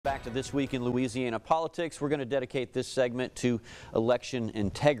Back to This Week in Louisiana Politics. We're going to dedicate this segment to election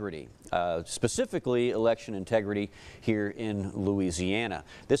integrity, specifically election integrity here in Louisiana.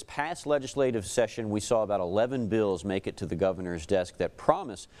 This past legislative session, we saw about 11 bills make it to the governor's desk that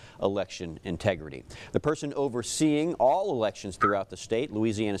promise election integrity. The person overseeing all elections throughout the state,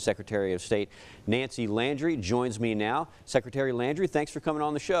 Louisiana Secretary of State Nancy Landry, joins me now. Secretary Landry, thanks for coming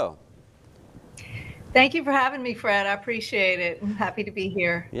on the show. Thank you for having me, Fred. I appreciate it. I'm happy to be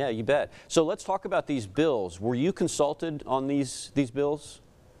here. Yeah, you bet. So let's talk about these bills. Were you consulted on these bills?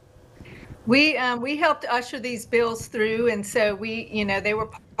 We helped usher these bills through, and so they were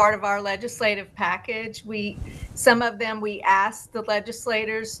part of our legislative package. Some of them we asked the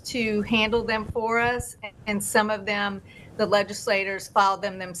legislators to handle them for us, and some of them the legislators filed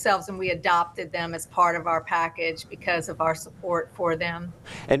them themselves, and we adopted them as part of our package because of our support for them.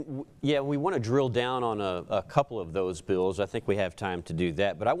 And yeah, we want to drill down on a couple of those bills. I think we have time to do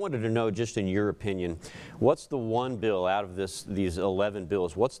that. But I wanted to know, just in your opinion, what's the one bill out of these 11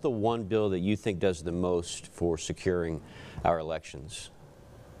 bills, what's the one bill that you think does the most for securing our elections?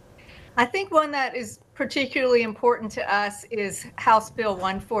 I think one that is particularly important to us is House Bill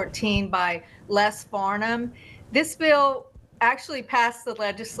 114 by Les Farnham. This bill actually passed the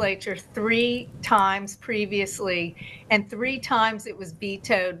legislature 3 times previously, and 3 times it was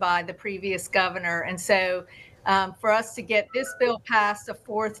vetoed by the previous governor. And so for us to get this bill passed a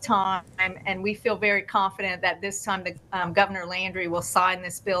 4th time, and we feel very confident that this time Governor Landry will sign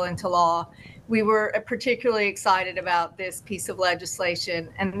this bill into law, we were particularly excited about this piece of legislation.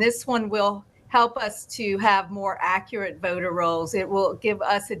 And this one will help us to have more accurate voter rolls. It will give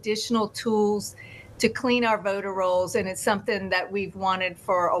us additional tools to clean our voter rolls, and it's something that we've wanted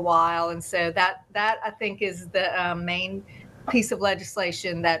for a while. And so that I think is the main piece of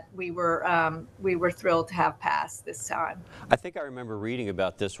legislation that we were thrilled to have passed this time. I think I remember reading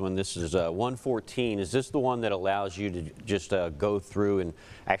about this one. This is 114. Is this the one that allows you to just go through and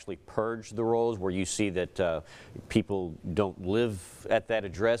actually purge the rolls, where you see that people don't live at that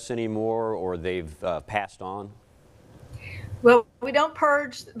address anymore, or they've passed on? Well, we don't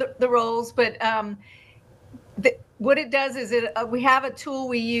purge the rolls, but what it does is we have a tool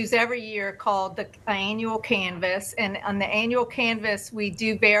we use every year called the annual canvass. And on the annual canvass, we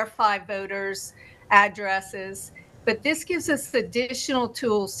do verify voters' addresses. But this gives us additional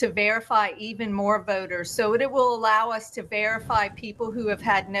tools to verify even more voters. So it will allow us to verify people who have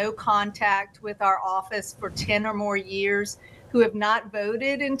had no contact with our office for 10 or more years, who have not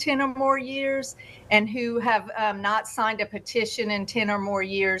voted in 10 or more years, and who have not signed a petition in 10 or more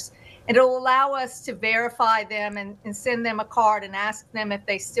years. And it'll allow us to verify them and send them a card and ask them if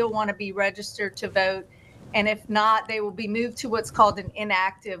they still want to be registered to vote. And if not, they will be moved to what's called an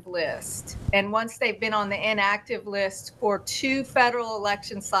inactive list. And once they've been on the inactive list for 2 federal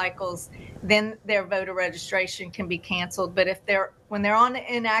election cycles, then their voter registration can be canceled. But when they're on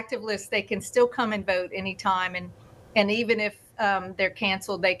the inactive list, they can still come and vote anytime. And even if they're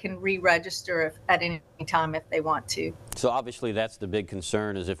canceled, they can re-register at any time if they want to. So obviously that's the big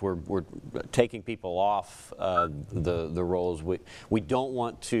concern, is if we're taking people off the rolls, we don't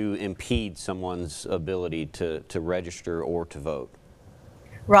want to impede someone's ability to register or to vote.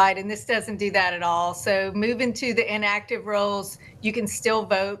 Right, and this doesn't do that at all. So moving to the inactive rolls, you can still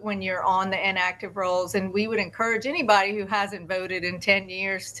vote when you're on the inactive rolls, and we would encourage anybody who hasn't voted in 10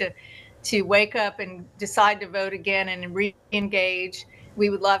 years to wake up and decide to vote again and re-engage. We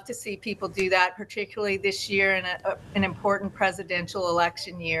would love to see people do that, particularly this year in an important presidential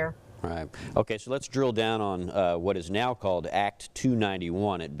election year. Right. Okay, so let's drill down on what is now called Act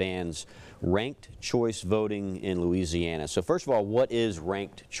 291. It bans ranked choice voting in Louisiana. So first of all, what is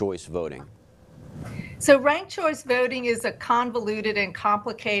ranked choice voting? So ranked choice voting is a convoluted and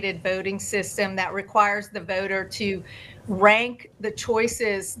complicated voting system that requires the voter to rank the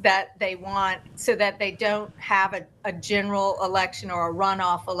choices that they want so that they don't have a general election or a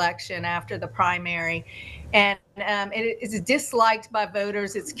runoff election after the primary. And it is disliked by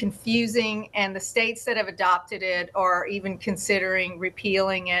voters. It's confusing, and the states that have adopted it are even considering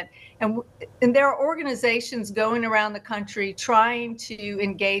repealing it. And there are organizations going around the country trying to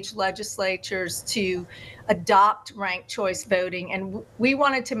engage legislatures to adopt ranked choice voting. And we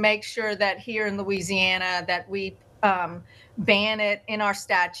wanted to make sure that here in Louisiana that we ban it in our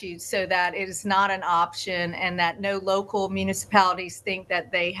statutes so that it is not an option, and that no local municipalities think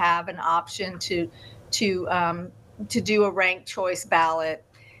that they have an option to do a ranked choice ballot.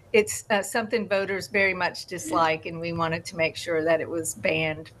 it's something voters very much dislike, and we wanted to make sure that it was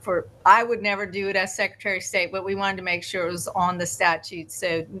banned. I would never do it as Secretary of State, but we wanted to make sure it was on the statute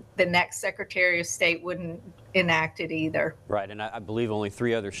so the next Secretary of State wouldn't enact it either. Right, and I believe only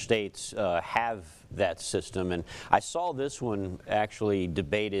 3 other states have that system, and I saw this one actually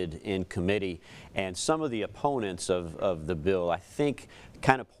debated in committee, and some of the opponents of the bill, I think,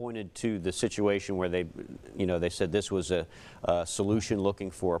 kind of pointed to the situation where they said this was a solution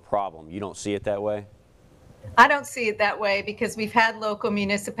looking for a problem. You don't see it that way? I don't see it that way, because we've had local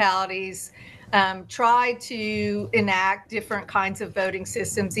municipalities try to enact different kinds of voting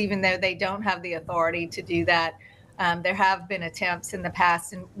systems, even though they don't have the authority to do that. There have been attempts in the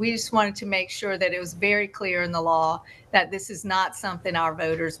past, and we just wanted to make sure that it was very clear in the law that this is not something our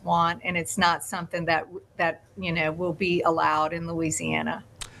voters want, and it's not something that will be allowed in Louisiana.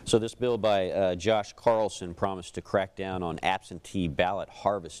 So this bill by Josh Carlson promised to crack down on absentee ballot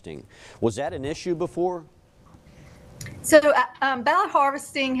harvesting. Was that an issue before? So ballot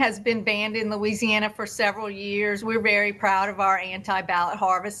harvesting has been banned in Louisiana for several years. We're very proud of our anti-ballot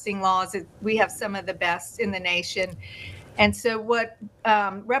harvesting laws. We have some of the best in the nation. And so what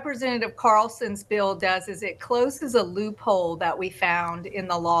Representative Carlson's bill does is it closes a loophole that we found in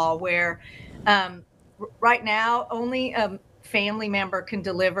the law where right now only a family member can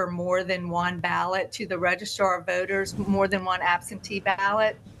deliver more than one ballot to the registrar of voters, more than one absentee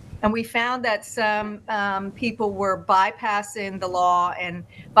ballot. And we found that some people were bypassing the law and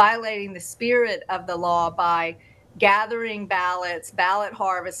violating the spirit of the law by gathering ballots, ballot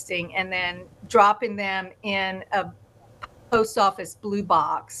harvesting, and then dropping them in a post office blue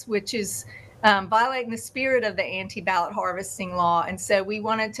box, which is violating the spirit of the anti-ballot harvesting law. And so we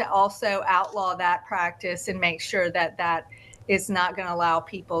wanted to also outlaw that practice and make sure that that is not going to allow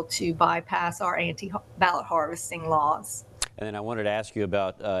people to bypass our anti-ballot harvesting laws. And then I wanted to ask you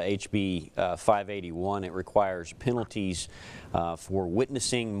about HB 581. It requires penalties for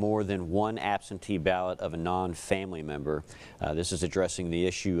witnessing more than one absentee ballot of a non-family member. This is addressing the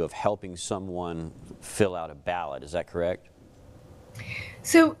issue of helping someone fill out a ballot. Is that correct?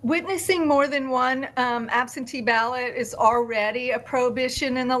 So witnessing more than one absentee ballot is already a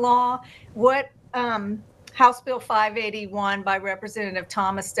prohibition in the law. What House Bill 581 by Representative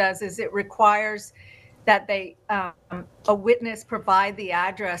Thomas does is it requires that a witness provide the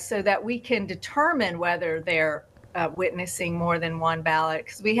address so that we can determine whether they're witnessing more than one ballot.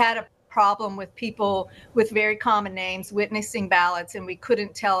 Because we had a problem with people with very common names witnessing ballots, and we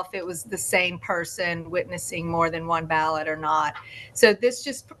couldn't tell if it was the same person witnessing more than one ballot or not. So this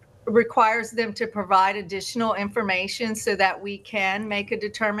just requires them to provide additional information so that we can make a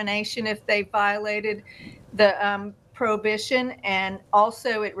determination if they violated the prohibition. And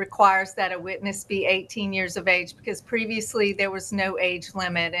also it requires that a witness be 18 years of age, because previously there was no age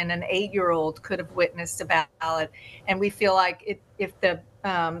limit and an 8-year-old could have witnessed a ballot. And we feel like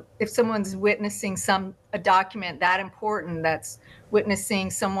if someone's witnessing a document that important that's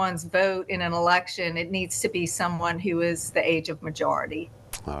witnessing someone's vote in an election, it needs to be someone who is the age of majority.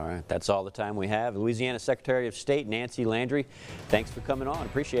 All right, that's all the time we have. Louisiana Secretary of State Nancy Landry, thanks for coming on.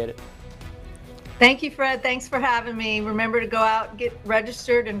 Appreciate it. Thank you, Fred. Thanks for having me. Remember to go out, get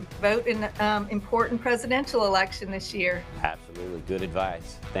registered, and vote in the important presidential election this year. Absolutely. Good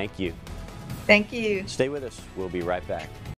advice. Thank you. Thank you. Stay with us. We'll be right back.